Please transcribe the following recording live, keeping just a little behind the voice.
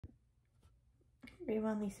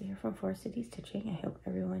everyone, Lisa here from Flosstube Stitching. I hope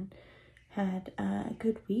everyone had a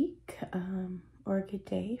good week or a good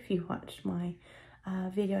day. If you watched my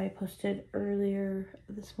video I posted earlier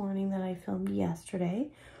this morning that I filmed yesterday,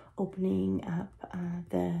 opening up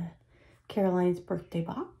the Caroline's birthday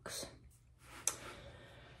box.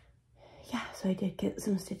 Yeah, so I did get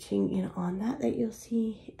some stitching in on that you'll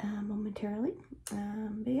see momentarily.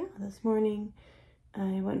 But yeah, this morning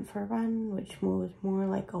I went for a run, which was more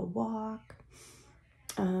like a walk.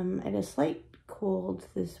 I had a slight cold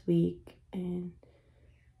this week, and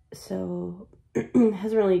so it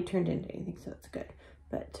hasn't really turned into anything, so that's good.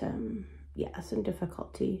 But yeah, some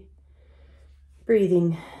difficulty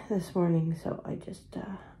breathing this morning, so I just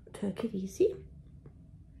took it easy.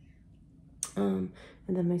 And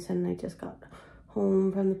then my son and I just got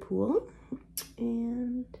home from the pool,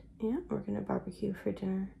 and yeah, we're gonna barbecue for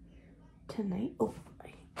dinner tonight. Oh,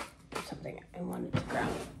 there's something I wanted to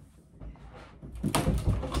grab.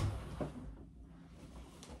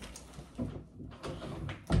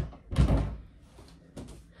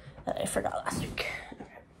 That I forgot last week.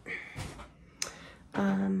 Okay.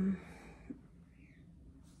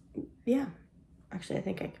 Yeah, actually I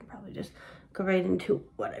think I can probably just go right into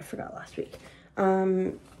what I forgot last week.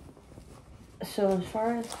 So as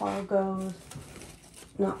far as haul goes,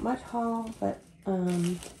 not much haul, but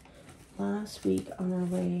last week on our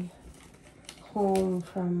way home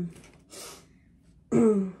from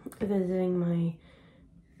visiting my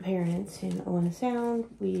parents in Owen Sound,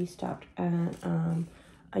 we stopped at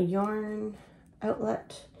a yarn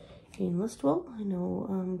outlet in Listowel. I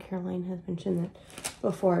know Caroline has mentioned that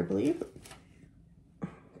before, I believe.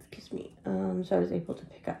 Excuse me. So I was able to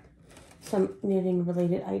pick up some knitting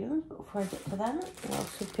related items. Before I get to that, I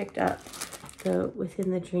also picked up the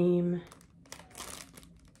Within the Dream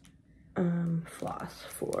floss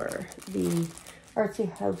for the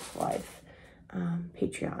Artsy Housewife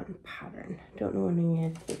Patreon pattern. Don't know when I'm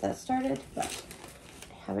going to get that started, but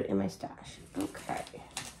I have it in my stash. Okay.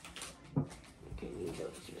 Gonna need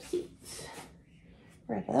those receipts.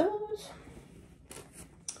 Rid of those.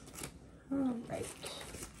 All right.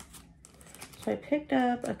 So I picked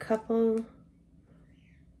up a couple.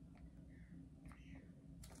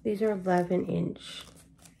 These are 11-inch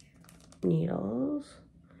needles,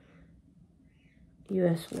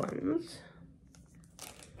 US ones.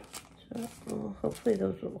 So well, hopefully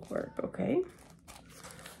those will work okay.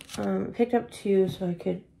 Picked up 2 so I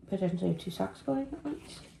could potentially have 2 socks going at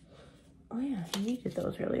once. Oh yeah, I needed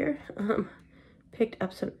those earlier. Picked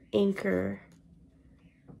up some anchor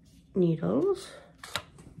needles.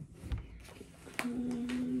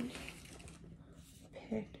 And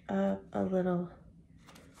picked up a little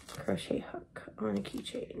crochet hook on a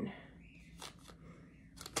keychain.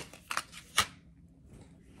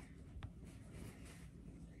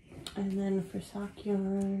 And then for sock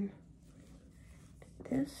yarn,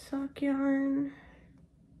 this sock yarn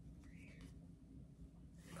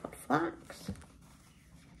called Flax.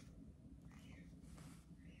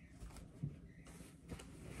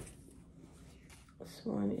 This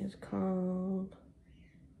one is called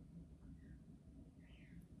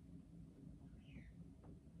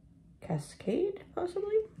Cascade,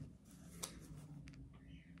 possibly.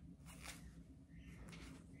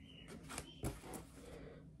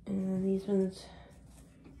 And these ones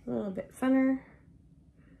a little bit funner.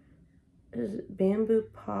 This is Bamboo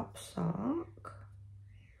Pop Sock.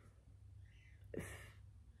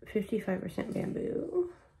 55%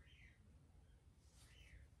 bamboo.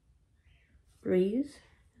 Breeze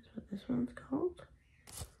is what this one's called.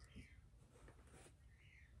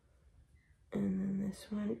 And then this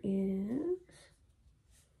one is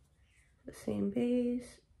the same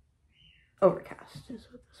base. Overcast is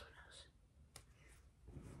what this one is.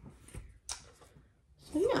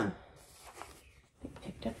 So yeah, I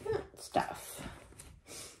picked up that stuff.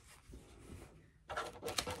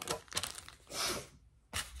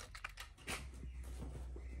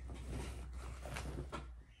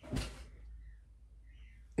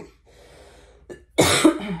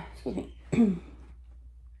 Excuse me.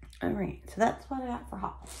 All right, so that's what I got for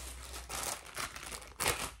haul.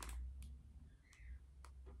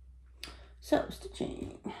 So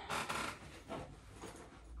stitching.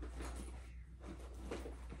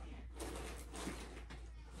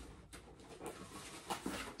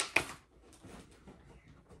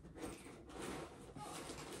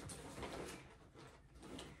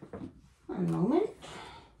 One moment.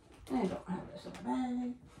 I don't have this in the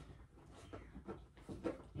bag.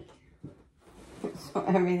 So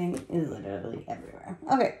everything is literally everywhere.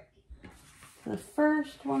 Okay. So the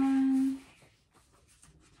first one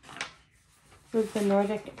was the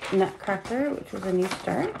Nordic Nutcracker, which was a new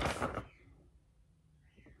start.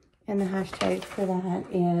 And the hashtag for that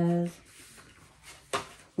is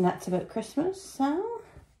Nuts About Christmas. So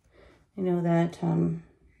I know that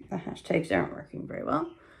the hashtags aren't working very well,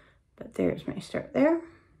 but there's my start there.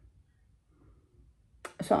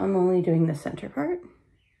 So I'm only doing the center part.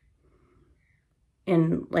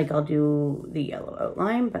 And like I'll do the yellow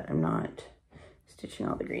outline, but I'm not stitching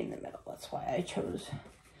all the green in the middle. That's why I chose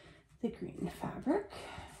the green fabric.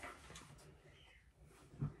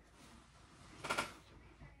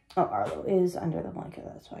 Oh, Arlo is under the blanket.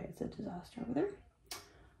 That's why it's a disaster over there.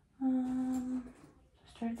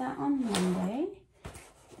 Started that on Monday.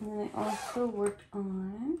 And then I also worked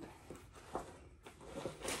on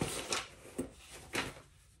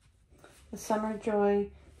the Summer Joy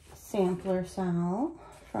sampler sal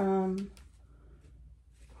from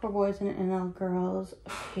For Boys and NL Girls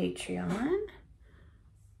Patreon.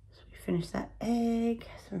 So we finished that egg.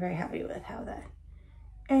 So I'm very happy with how that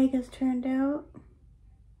egg has turned out.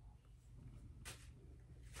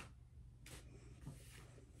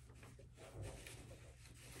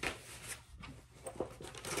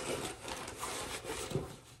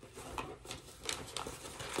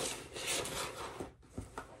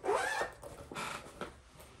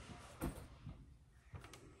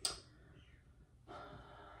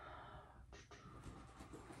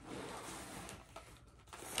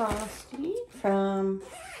 Frosty from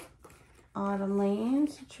Autumn Lane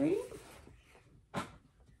Tree. That's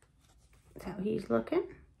how he's looking.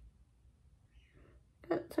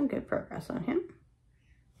 Got some good progress on him.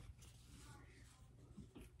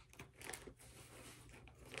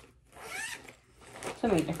 So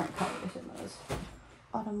many different colors in those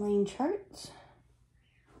Autumn Lane charts.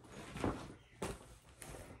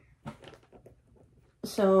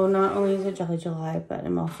 So not only is it Jolly July, but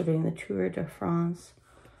I'm also doing the Tour de France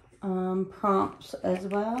prompts as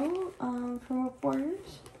well from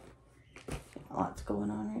reporters. Lots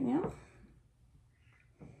going on right now.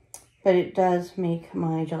 But it does make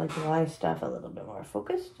my Jolly July stuff a little bit more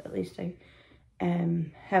focused. At least I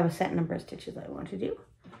have a set number of stitches I want to do.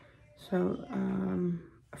 So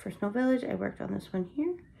for Snow Village, I worked on this one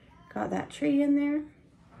here. Got that tree in there.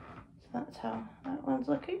 So that's how that one's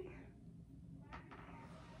looking.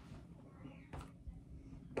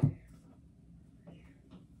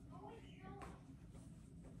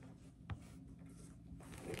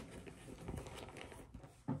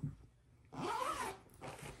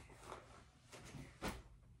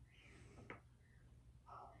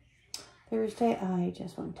 Thursday, I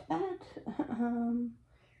just went to bed.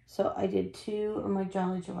 So I did 2 of my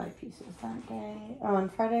Jolly July pieces that day, on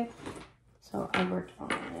Friday. So I worked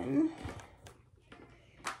on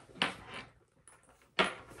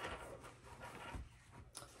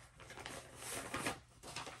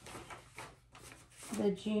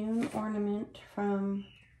the June ornament from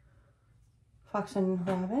Fox and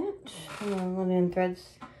Rabbit, Linen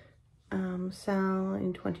Threads sale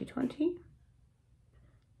in 2020.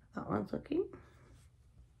 That one's looking.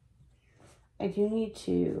 I do need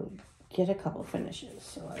to get a couple finishes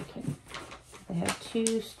so I have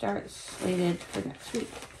 2 starts slated for next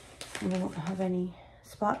week. And I won't have any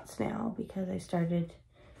spots now because I started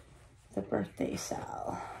the birthday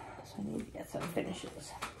sale. So I need to get some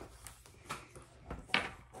finishes.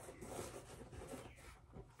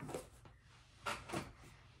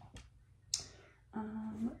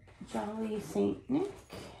 Jolly Saint Nick.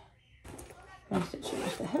 I'm going to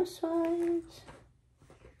change the housewives.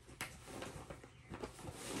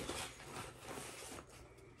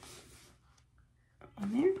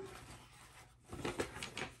 On there.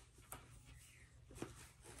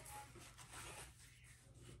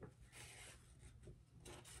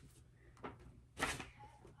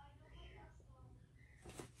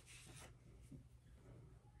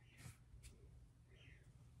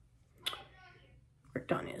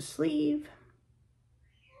 Worked on his sleeve.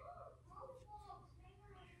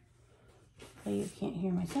 You can't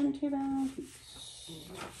hear my son too bad. He's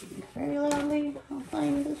talking very loudly while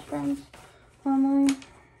playing with his friends online.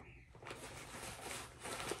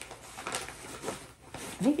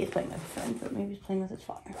 I think he's playing with his friends, but maybe he's playing with his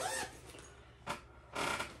father.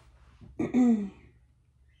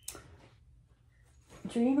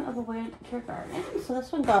 Dream of a Winter Garden. So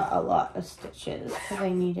this one got a lot of stitches because I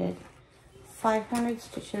needed 500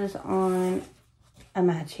 stitches on a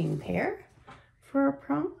matching pair for a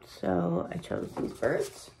prompt, so I chose these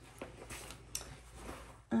birds.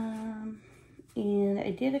 And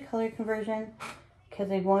I did a color conversion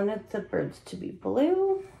because I wanted the birds to be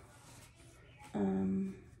blue.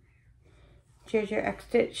 Ginger X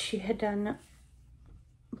Stitch, she had done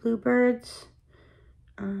blue birds.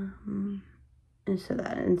 And so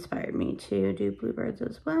that inspired me to do bluebirds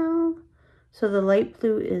as well. So the light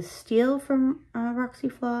blue is Steel from Roxy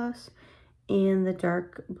Floss, and the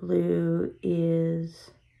dark blue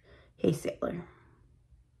is Hey Sailor.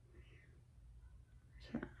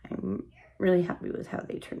 So I'm really happy with how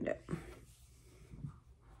they turned out.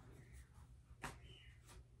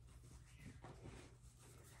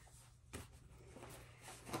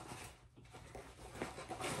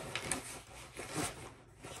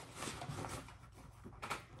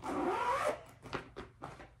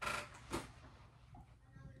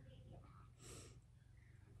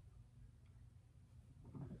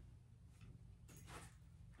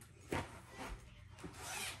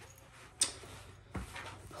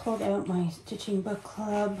 Pulled out my Stitching Book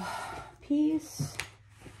Club piece,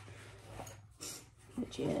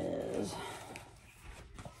 which is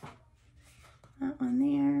that one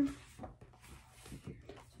there.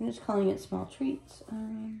 So I'm just calling it Small Treats.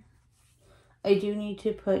 I do need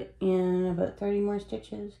to put in about 30 more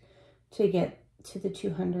stitches to get to the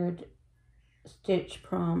 200 stitch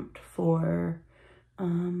prompt for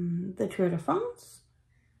the Tour de France.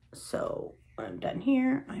 So when I'm done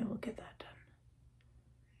here, I will get that done.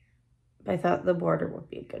 But I thought the border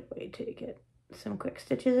would be a good way to get some quick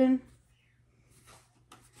stitches in.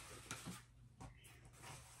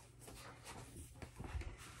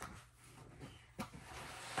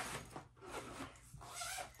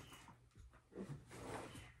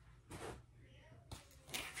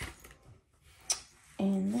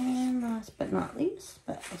 And then last but not least,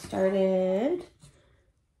 but I started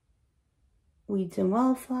Weeds and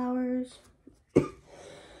Wildflowers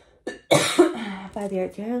by the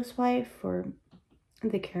Art Housewife for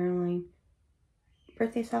the Caroline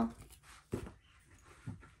birthday sale.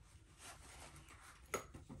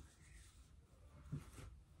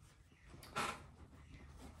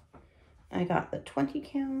 I got the 20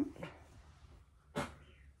 count.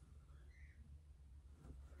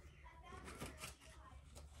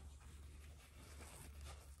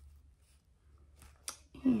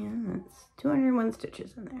 And that's 201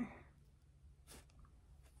 stitches in there.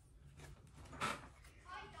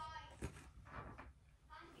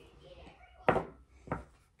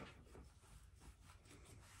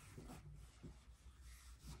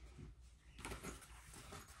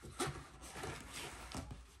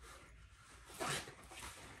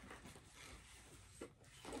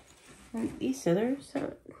 And these scissors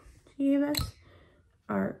that she gave us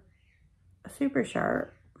are super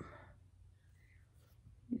sharp.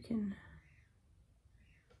 You can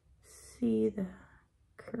see the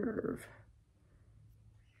curve.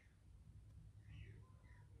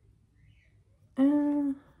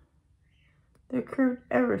 They're curved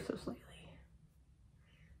ever so slightly.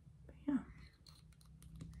 But yeah,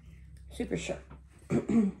 super sharp.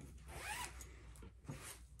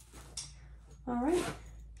 All right.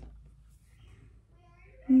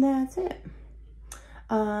 And that's it.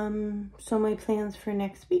 So my plans for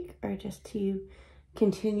next week are just to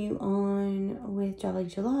continue on with Jolly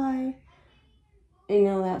July. I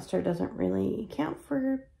know that start doesn't really count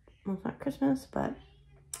for, well, it's not Christmas, but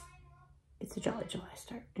it's a Jolly July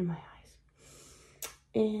start in my eyes.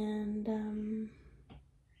 And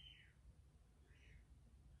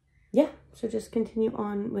yeah, so just continue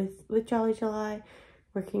on with Jolly July,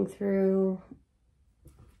 working through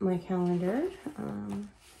my calendar.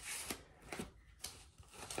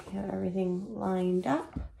 Have everything lined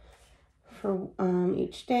up for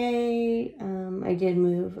each day. I did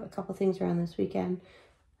move a couple things around this weekend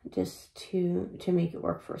just to make it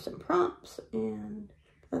work for some prompts, and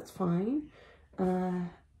that's fine. I'm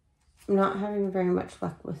not having very much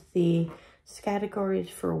luck with the categories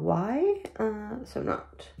for why, so I'm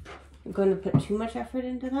not going to put too much effort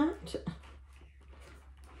into that.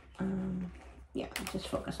 Yeah, just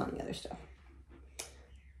focus on the other stuff.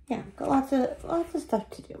 Yeah, got lots of stuff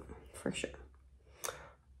to do for sure.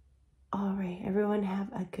 All right, everyone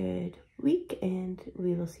have a good week, and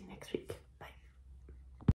we will see you next week.